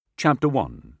Chapter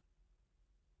 1.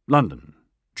 London,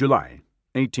 July,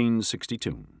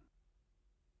 1862.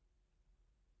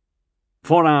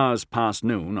 4 hours past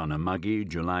noon on a muggy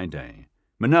July day,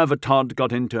 Minerva Todd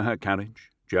got into her carriage,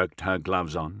 jerked her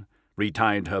gloves on,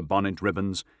 retied her bonnet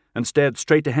ribbons, and stared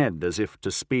straight ahead as if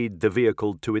to speed the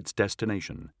vehicle to its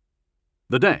destination.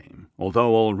 The day,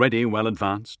 although already well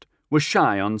advanced, was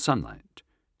shy on sunlight.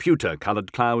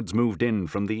 Pewter-coloured clouds moved in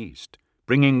from the east,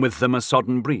 bringing with them a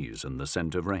sodden breeze and the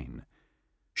scent of rain.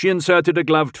 She inserted a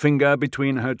gloved finger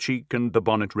between her cheek and the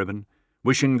bonnet ribbon,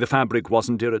 wishing the fabric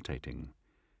wasn't irritating.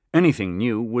 Anything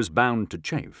new was bound to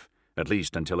chafe, at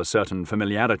least until a certain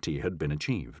familiarity had been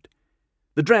achieved.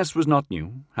 The dress was not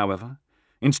new, however.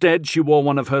 Instead, she wore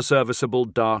one of her serviceable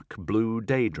dark blue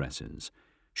day dresses.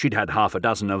 She'd had half a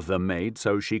dozen of them made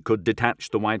so she could detach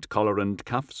the white collar and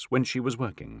cuffs when she was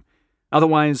working.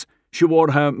 Otherwise, she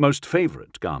wore her most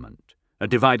favourite garment, a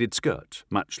divided skirt,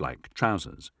 much like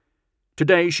trousers.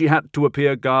 Today she had to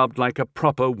appear garbed like a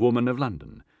proper woman of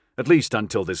London, at least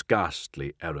until this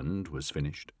ghastly errand was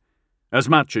finished. As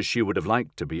much as she would have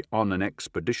liked to be on an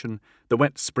expedition, the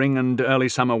wet spring and early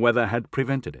summer weather had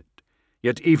prevented it.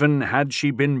 Yet even had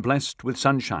she been blessed with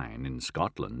sunshine in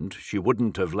Scotland, she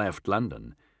wouldn't have left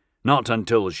London, not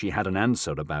until she had an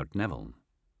answer about Neville.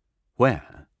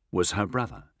 Where was her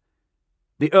brother?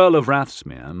 The Earl of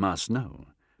Rathsmere must know,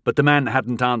 but the man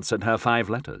hadn't answered her 5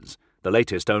 letters, the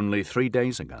latest only 3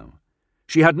 days ago.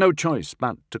 She had no choice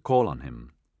but to call on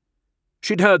him.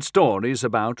 She'd heard stories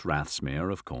about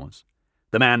Rathsmere, of course.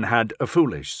 The man had a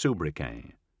foolish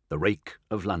sobriquet, the Rake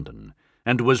of London,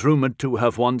 and was rumoured to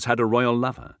have once had a royal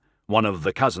lover, one of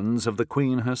the cousins of the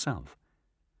Queen herself.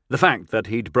 The fact that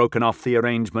he'd broken off the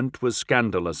arrangement was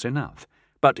scandalous enough,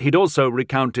 but he'd also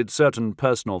recounted certain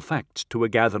personal facts to a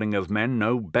gathering of men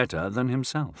no better than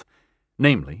himself,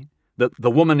 namely, that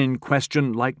the woman in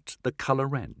question liked the colour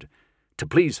red. To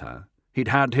please her, he'd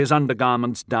had his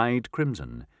undergarments dyed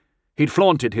crimson. He'd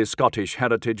flaunted his Scottish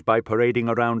heritage by parading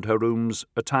around her rooms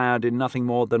attired in nothing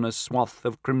more than a swath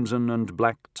of crimson and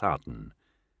black tartan.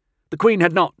 The Queen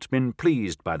had not been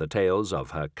pleased by the tales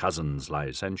of her cousin's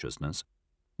licentiousness.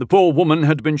 The poor woman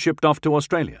had been shipped off to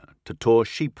Australia to tour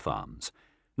sheep farms.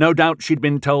 No doubt she'd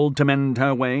been told to mend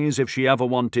her ways if she ever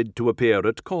wanted to appear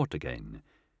at court again.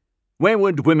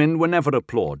 Wayward women were never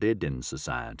applauded in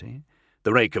society.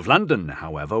 The Rake of London,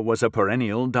 however, was a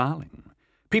perennial darling.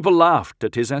 People laughed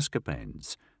at his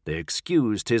escapades. They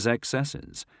excused his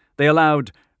excesses. They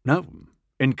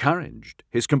encouraged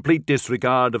his complete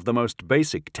disregard of the most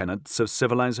basic tenets of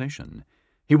civilization.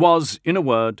 He was, in a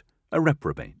word, a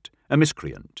reprobate, a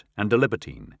miscreant, and a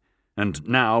libertine. And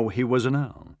now he was an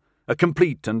earl, a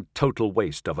complete and total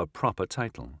waste of a proper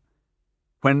title.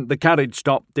 When the carriage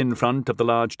stopped in front of the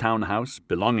large townhouse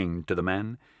belonging to the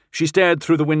man, she stared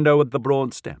through the window at the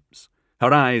broad steps,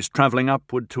 her eyes travelling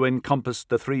upward to encompass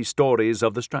the 3 stories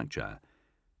of the structure.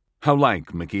 How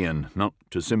like MacIain not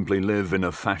to simply live in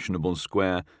a fashionable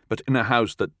square, but in a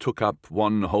house that took up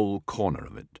one whole corner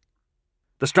of it.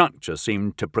 The structure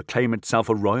seemed to proclaim itself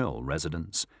a royal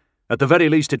residence. At the very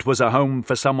least it was a home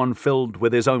for someone filled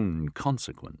with his own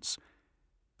consequence.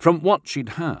 From what she'd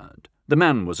heard, the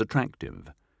man was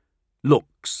attractive.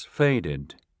 Looks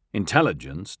faded.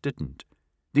 Intelligence didn't.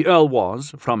 The Earl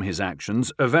was, from his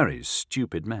actions, a very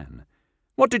stupid man.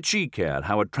 What did she care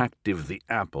how attractive the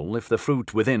apple if the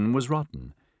fruit within was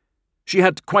rotten? She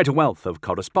had quite a wealth of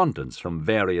correspondence from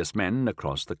various men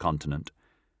across the continent.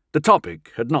 The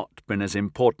topic had not been as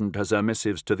important as her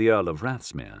missives to the Earl of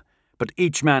Rathsmere, but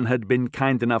each man had been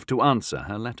kind enough to answer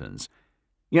her letters.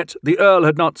 Yet the Earl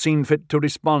had not seen fit to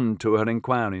respond to her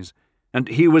inquiries, and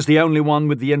he was the only one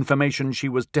with the information she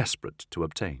was desperate to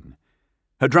obtain.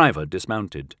 Her driver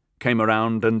dismounted, came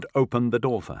around and opened the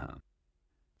door for her.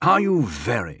 "Are you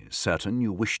very certain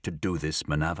you wish to do this,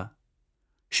 Minerva?"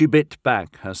 She bit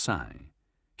back her sigh.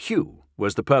 Hugh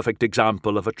was the perfect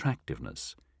example of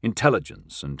attractiveness,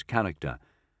 intelligence, and character.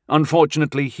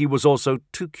 Unfortunately, he was also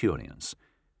too curious.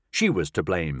 She was to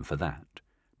blame for that.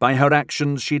 By her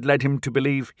actions, she'd led him to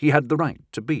believe he had the right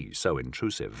to be so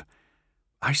intrusive.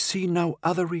 "I see no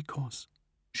other recourse,"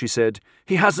 she said.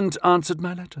 "He hasn't answered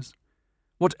my letters.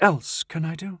 What else can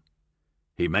I do?"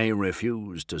 "He may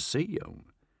refuse to see you."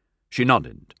 She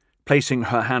nodded, placing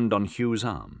her hand on Hugh's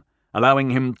arm, allowing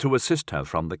him to assist her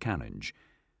from the carriage.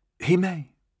 "He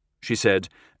may," she said.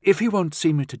 "If he won't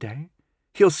see me today,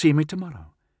 he'll see me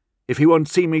tomorrow. If he won't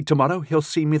see me tomorrow, he'll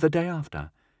see me the day after.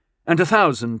 And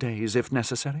 1,000 days if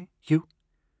necessary, Hugh."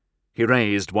 He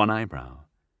raised one eyebrow.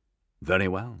 Very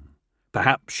well.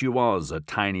 Perhaps she was a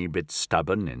tiny bit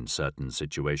stubborn in certain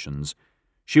situations.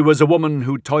 She was a woman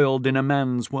who toiled in a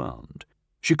man's world.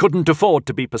 She couldn't afford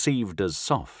to be perceived as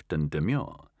soft and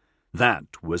demure. That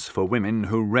was for women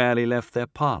who rarely left their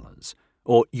parlours,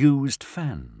 or used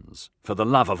fans, for the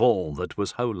love of all that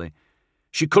was holy.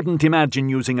 She couldn't imagine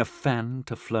using a fan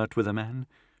to flirt with a man.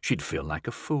 She'd feel like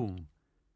a fool.